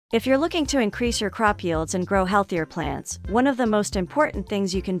If you're looking to increase your crop yields and grow healthier plants, one of the most important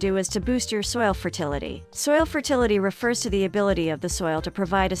things you can do is to boost your soil fertility. Soil fertility refers to the ability of the soil to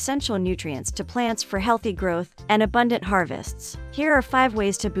provide essential nutrients to plants for healthy growth and abundant harvests. Here are 5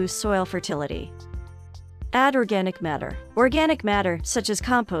 ways to boost soil fertility. Add organic matter. Organic matter, such as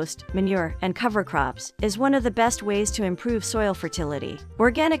compost, manure, and cover crops, is one of the best ways to improve soil fertility.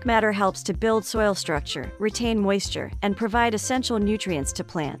 Organic matter helps to build soil structure, retain moisture, and provide essential nutrients to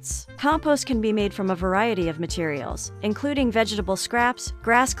plants. Compost can be made from a variety of materials, including vegetable scraps,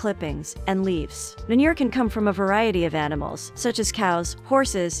 grass clippings, and leaves. Manure can come from a variety of animals, such as cows,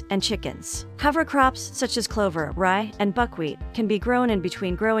 horses, and chickens. Cover crops, such as clover, rye, and buckwheat, can be grown in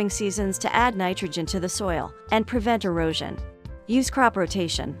between growing seasons to add nitrogen to the soil and prevent erosion. Use crop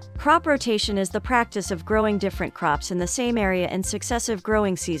rotation. Crop rotation is the practice of growing different crops in the same area in successive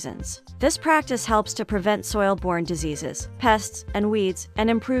growing seasons. This practice helps to prevent soil-borne diseases, pests, and weeds, and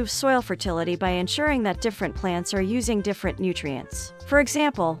improves soil fertility by ensuring that different plants are using different nutrients. For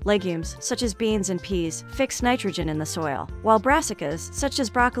example, legumes, such as beans and peas, fix nitrogen in the soil, while brassicas, such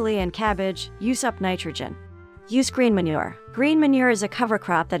as broccoli and cabbage, use up nitrogen. Use green manure. Green manure is a cover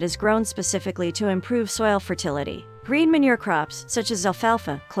crop that is grown specifically to improve soil fertility. Green manure crops, such as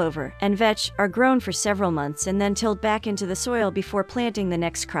alfalfa, clover, and vetch, are grown for several months and then tilled back into the soil before planting the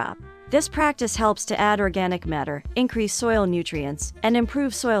next crop. This practice helps to add organic matter, increase soil nutrients, and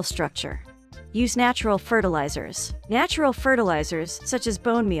improve soil structure. Use natural fertilizers. Natural fertilizers, such as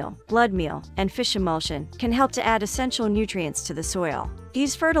bone meal, blood meal, and fish emulsion, can help to add essential nutrients to the soil.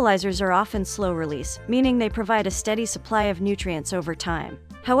 These fertilizers are often slow release, meaning they provide a steady supply of nutrients over time.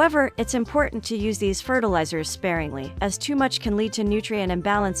 However, it's important to use these fertilizers sparingly, as too much can lead to nutrient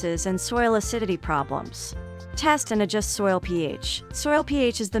imbalances and soil acidity problems. Test and adjust soil pH. Soil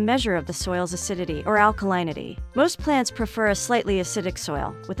pH is the measure of the soil's acidity or alkalinity. Most plants prefer a slightly acidic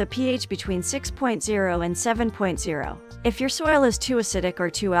soil, with a pH between 6.0 and 7.0. If your soil is too acidic or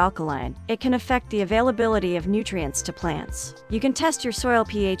too alkaline, it can affect the availability of nutrients to plants. You can test your soil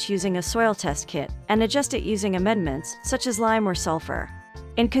pH using a soil test kit, and adjust it using amendments, such as lime or sulfur.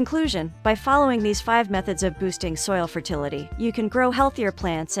 In conclusion, by following these 5 methods of boosting soil fertility, you can grow healthier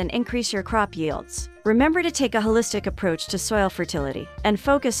plants and increase your crop yields. Remember to take a holistic approach to soil fertility, and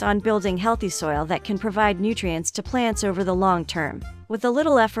focus on building healthy soil that can provide nutrients to plants over the long term. With a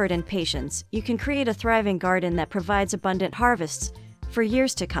little effort and patience, you can create a thriving garden that provides abundant harvests for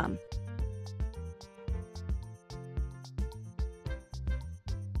years to come.